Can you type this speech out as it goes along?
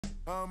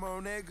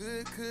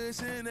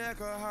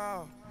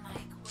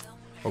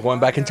We're going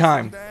back in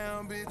time.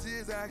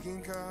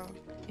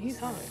 He's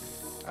hot.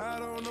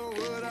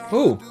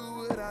 Ooh,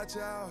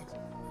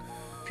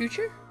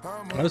 Future?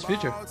 that was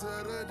Future.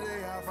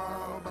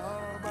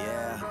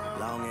 Yeah,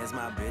 long as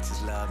my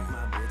bitches love me,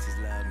 my bitches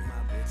love me,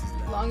 my bitches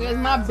love me. Long as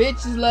my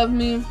bitches love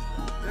me.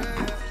 I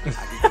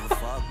can give a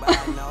fuck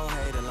about no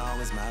hate as long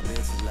as my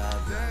bitches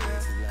love me, my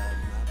bitches love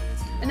me, my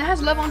bitches love me. And it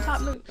has love on top.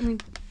 Look, I mean,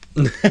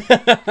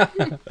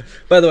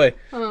 By the way,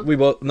 we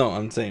both no.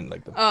 I'm saying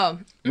like oh,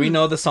 we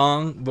know the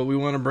song, but we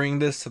want to bring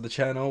this to the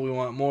channel. We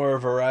want more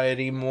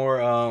variety, more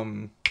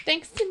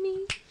thanks to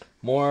me.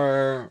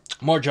 more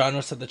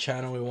genres to the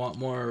channel. We want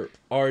more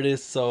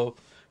artists. So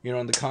you know,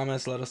 in the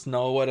comments, let us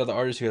know what other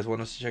artists you guys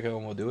want us to check out,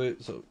 and we'll do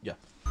it. So yeah.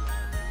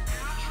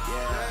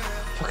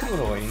 Fucking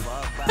lilwayne.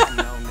 Fuck about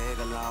no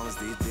nigga long as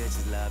these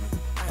bitches love me.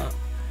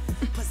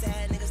 Pussy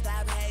ass nigga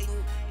stop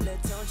hating. Lil'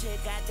 Tune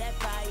chick got that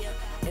fire.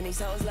 And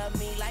these hoes love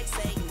me like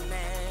Satan,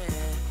 man.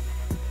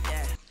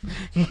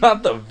 Yeah.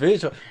 Not the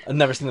video. I've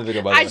never seen the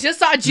video. By the way, I just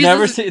saw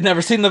Jesus.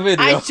 Never seen the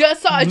video. I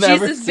just saw a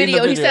Never Jesus seen the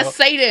video. He said,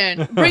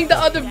 "Satan, bring the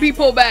other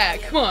people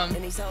back." Come on.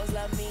 And these hoes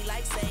love me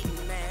like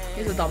Satan, man.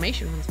 He's a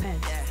Dalmatian in his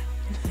pants.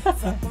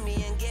 Fuck with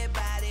me and get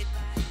about it.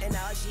 And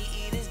all she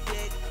eat is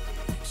dick.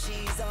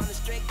 She's on a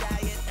strict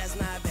diet, that's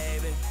my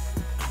baby.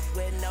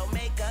 With no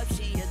makeup,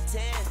 she a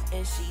 10.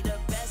 And she the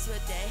best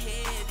with that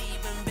head,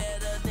 even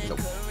better than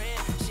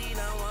Corinne. She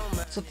don't want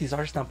What's with these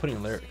artists not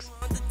putting lyrics?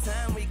 the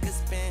time we could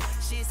spend.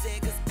 She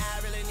said, cause I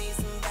really need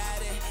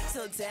somebody.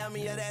 So tell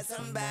me you're that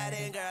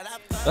somebody, girl. I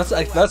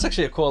fuck That's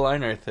actually a cool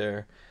line right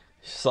there.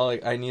 She's all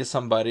like, "I need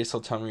somebody, so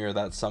tell me you're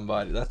that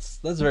somebody." That's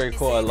very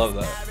cool. I love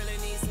that. I really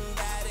need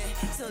somebody.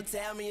 So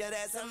tell me you're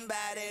that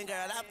somebody,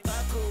 girl. I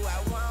fuck who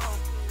I want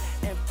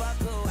and fuck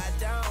who I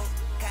don't.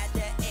 Got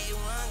that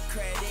A1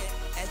 credit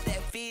as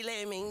that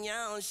filet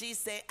mignon. She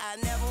say, I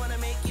never wanna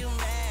make you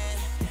mad.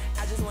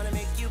 I just wanna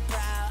make you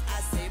proud.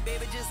 I say,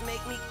 baby, just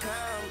make me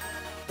come.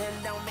 Then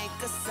don't make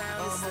a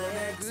sound.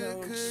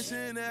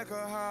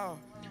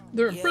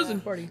 They're in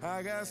prison party.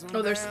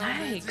 Oh, they're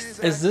snakes.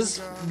 Is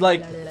this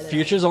like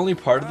Future's only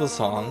part of the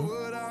song?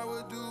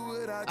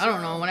 I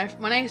don't know.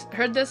 When I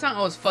heard this song,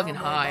 I was fucking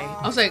high.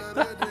 I was like,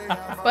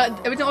 but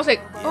every time I was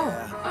like, oh,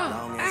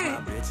 hey.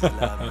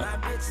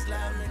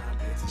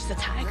 Just a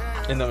tiger.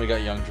 And then we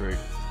got Young Drake.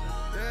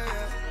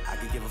 I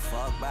could give a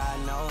fuck by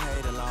no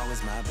hate as long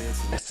as my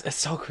bitch. It's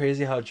so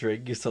crazy how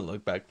Drake used to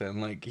look back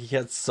then. Like he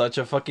had such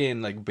a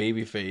fucking like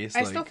baby face.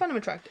 I still find him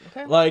attractive.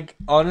 Okay. Like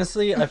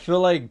honestly, I feel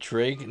like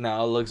Drake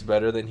now looks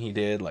better than he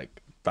did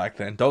like back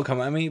then. Don't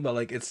come at me, but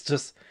like it's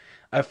just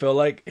I feel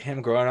like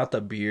him growing out the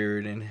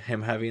beard and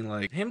him having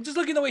like him just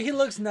looking the way he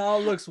looks now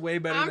looks way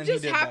better than he did.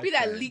 I'm just happy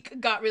back that then.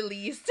 leak got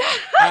released.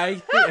 I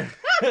think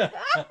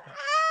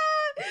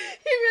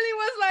He really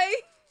was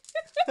like.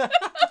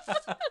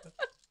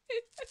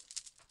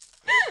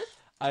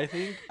 I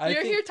think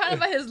You're here talking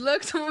about his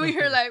looks when we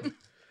were like.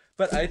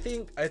 But I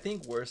think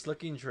worst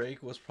looking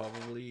Drake was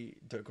probably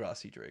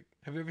Degrassi Drake.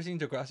 Have you ever seen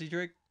Degrassi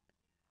Drake?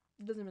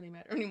 Doesn't really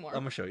matter anymore.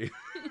 I'm gonna show you.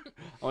 I'm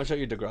gonna show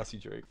you Degrassi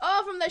Drake.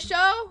 Oh, from the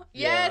show?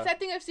 Yes, Yeah. I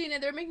think I've seen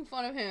it. They're making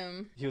fun of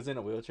him. He was in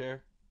a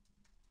wheelchair.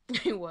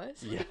 He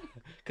was? Yeah,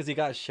 because he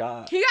got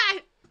shot. He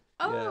got.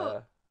 Oh, Yeah.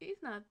 he's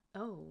not.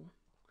 Oh,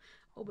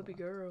 baby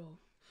girl.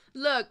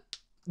 Look.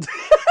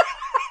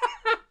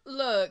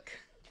 Look.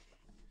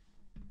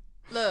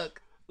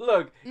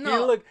 Look,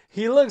 No.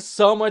 he looks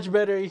so much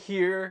better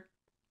here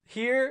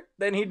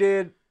than he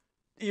did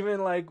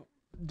even like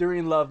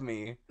during Love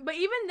Me. But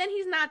even then,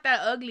 he's not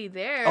that ugly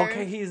there.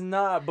 Okay, he's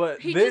not,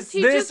 but He this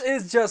just-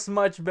 is just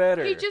much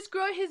better. He just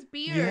grew his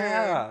beard.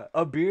 Yeah,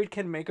 a beard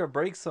can make or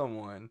break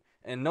someone,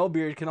 and no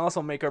beard can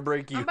also make or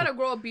break you. I'm about to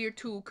grow a beard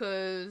too,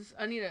 cause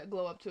I need to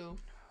glow up too.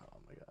 Oh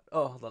my god.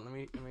 Oh, hold on. Let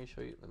me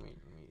show you. Let me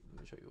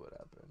show you what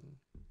happened.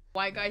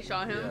 White guy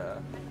shot him. Yeah.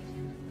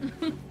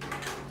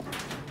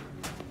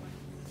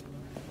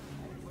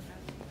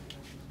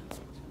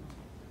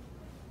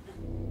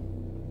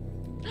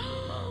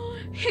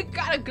 He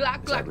got a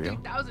Glock that real?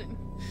 3000.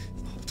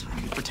 The whole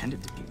time you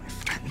pretended to be my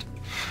friend.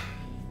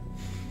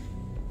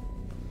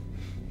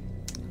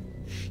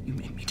 You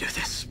made me do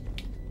this.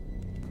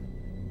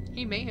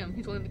 He made him.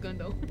 He's holding the gun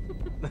though.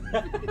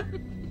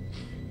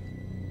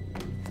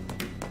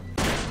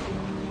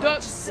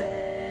 Duck.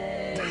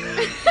 I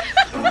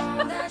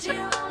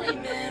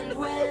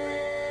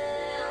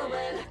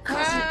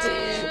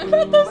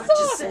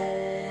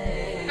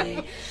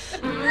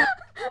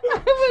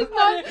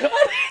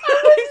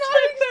was not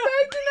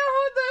expecting to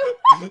hold them.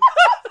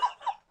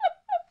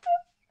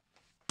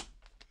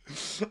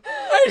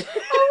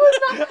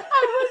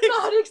 I was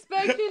not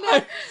expecting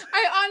that.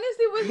 I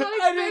honestly was not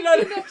expecting I did not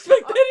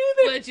expect that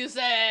either. What you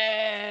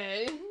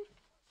say?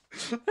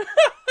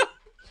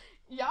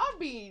 Y'all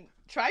be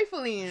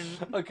trifling.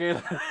 Okay,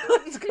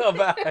 let's go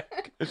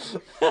back.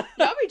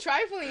 Y'all be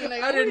trifling.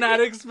 Like, I did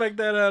not expect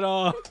that at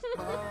all.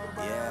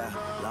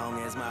 Yeah, long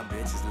as my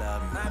bitches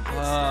love me.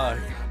 Fuck.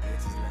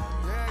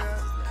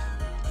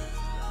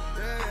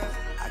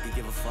 I could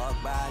give a fuck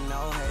by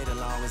no hate as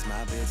long as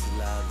my bitch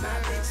love me. My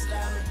bitch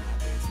love me.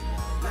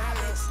 My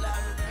bitch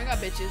love me. I got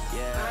bitches.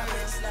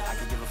 Yeah, I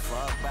could give a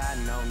fuck by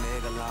no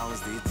nigga long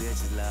as these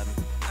bitches love me.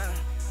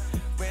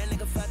 Real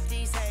nigga, fuck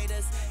these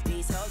haters.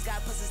 These hoes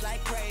got pussies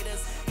like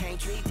craters. Can't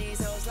treat these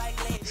hoes like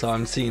ladies. So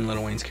I'm seeing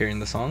Lil Wayne's carrying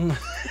the song.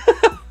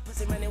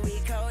 Pussy money, we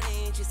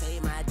codeine. She say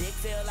my dick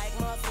feel like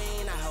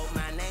morphine. I hope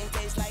my name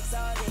tastes like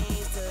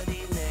sardines to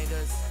these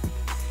niggas.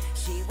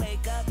 She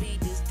wake up, eat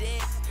this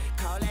dick.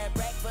 Call that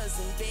breakfast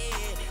in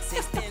bed.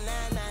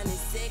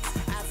 6996,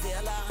 I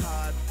feel a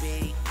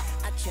heartbeat.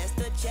 I chest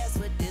to chest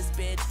with this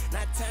bitch.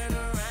 Now turn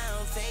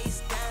around,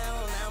 face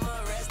down. I'm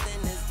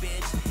arresting this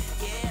bitch.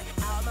 Yeah,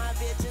 all my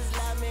bitches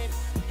love me,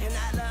 and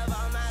I love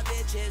all my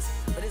bitches.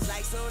 But it's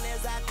like soon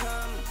as I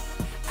come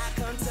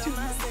to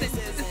my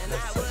senses, and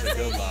I was Such a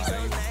good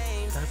line.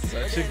 That's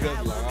such a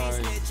good line.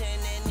 and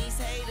these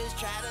haters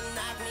try to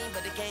knock me,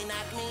 but they can't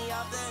knock me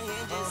off the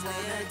hinges.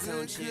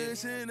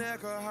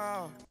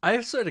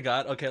 I swear to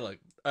God. Okay, look.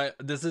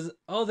 This is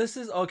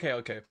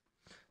okay.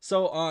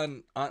 So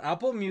on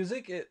Apple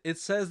Music, it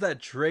says that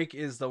Drake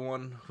is the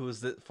one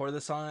who's for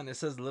the song. It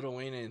says Lil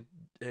Wayne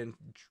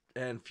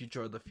and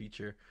Future of the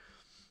Future.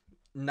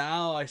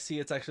 Now I see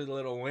it's actually the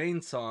Lil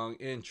Wayne song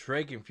and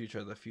Drake and Future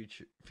of the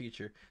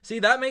Future. See,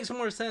 that makes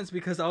more sense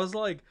because I was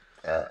like,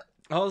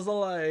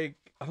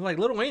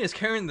 Lil Wayne is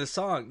carrying the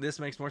song. This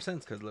makes more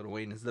sense because Lil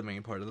Wayne is the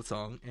main part of the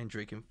song and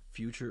Drake and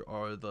Future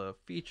are the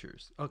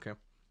features. Okay.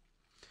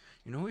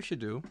 You know what we should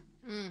do?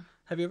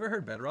 Have you ever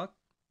heard Bedrock?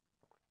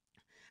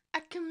 I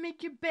can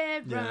make your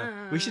bed run.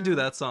 Yeah, we should do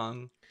that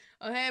song.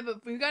 Okay,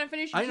 but we gotta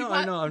finish. I know.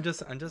 I'm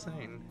just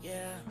saying.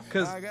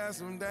 Cause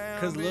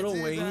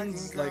Lil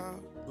Wayne's like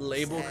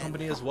label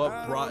company is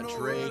what brought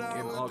Drake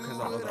and all kinds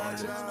of other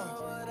artists.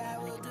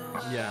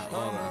 Yeah,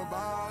 all that.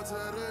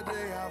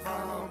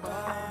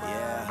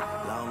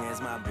 Yeah, long as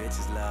my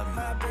bitches love me.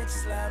 My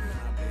bitches love me.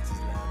 My bitches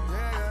love me.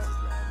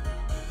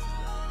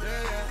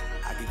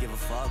 Yeah. I could give a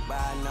fuck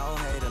by no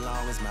hate as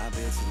long as my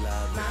bitches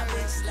love me. My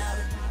bitches love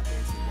me.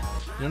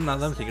 You know, now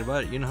that I'm thinking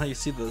about it, you know how you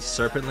see the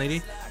serpent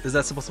lady? Is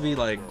that supposed to be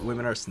like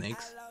women are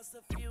snakes?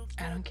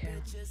 I don't care.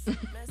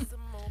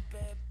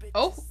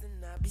 Oh. Oh.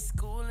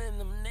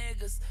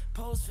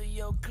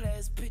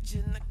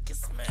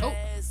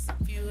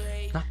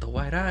 Not the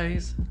white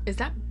eyes. Is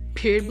that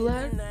period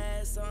blood?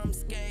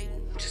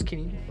 Just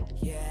kidding.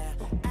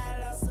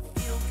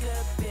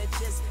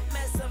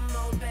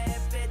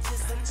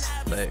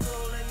 Like,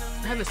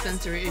 I have a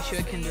sensory issue.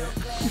 I can do it.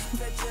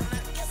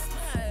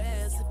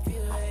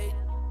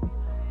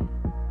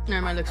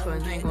 Never mind, looks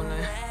fun. I ain't gonna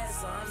lie.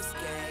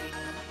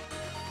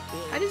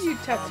 How did you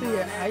tattoo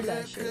your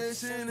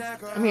eyelashes? I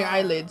mean, your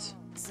eyelids.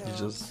 you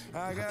just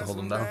have to hold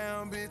them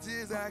down. That's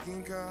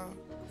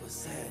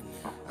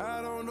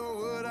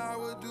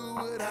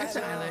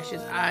the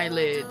eyelashes.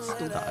 Eyelids.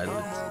 Stupid. The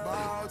eyelids.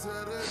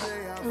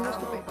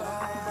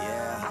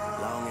 Yeah,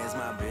 long as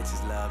my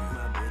bitches love me.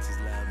 My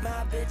bitches love me.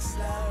 My bitches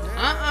love me.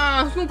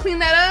 Who's gonna clean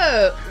that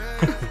up?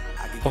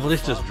 Hopefully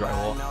it's just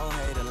drywall. No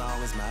hate as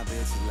long as my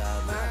bitches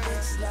love me. My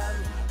bitches love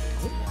me.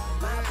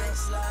 My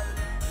bitches love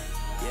me.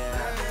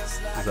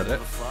 Yeah, Is that it?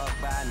 fuck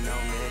by no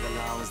nigga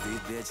long as these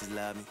bitches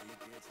love me.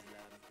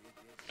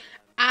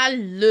 I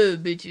love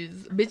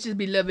bitches. Bitches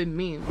be loving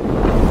me.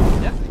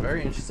 Yeah,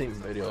 very interesting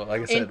video.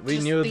 Like I said, we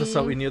knew the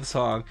song. We knew the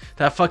song.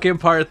 That fucking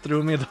part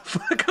threw me the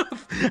fuck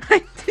off.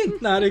 I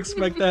did not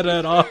expect that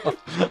at all.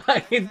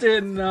 I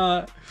did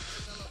not.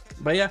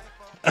 But yeah,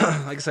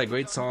 like I said,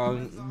 great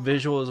song.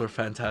 Visuals were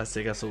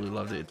fantastic. Absolutely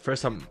loved it.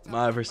 First time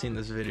I've ever seen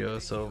this video.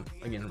 So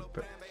again,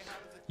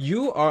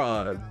 you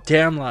are a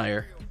damn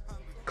liar.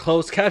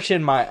 Closed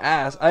caption my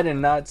ass. I did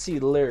not see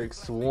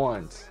lyrics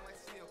once.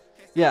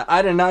 Yeah,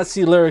 I did not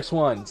see lyrics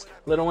once.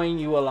 Lil Wayne,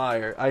 you a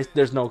liar.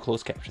 There's no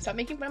closed caption. Stop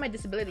making fun of my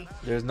disability.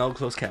 There's no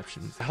closed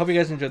captions. I hope you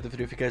guys enjoyed the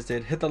video. If you guys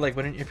did, hit the like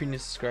button. If you're new,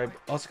 subscribe.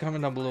 Also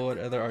comment down below what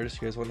other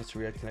artists you guys want us to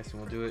react to next,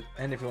 and we'll do it.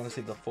 And if you want to see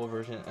the full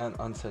version and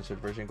uncensored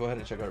version, go ahead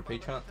and check out our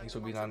Patreon. Links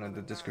will be down in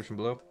the description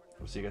below.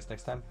 We'll see you guys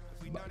next time.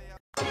 Bye.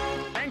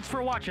 Thanks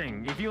for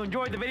watching. If you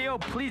enjoyed the video,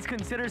 please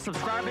consider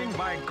subscribing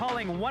by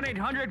calling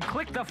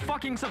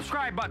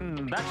 1-800-CLICK-THE-FUCKING-SUBSCRIBE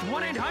button. That's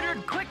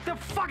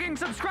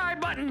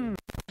 1-800-CLICK-THE-FUCKING-SUBSCRIBE button.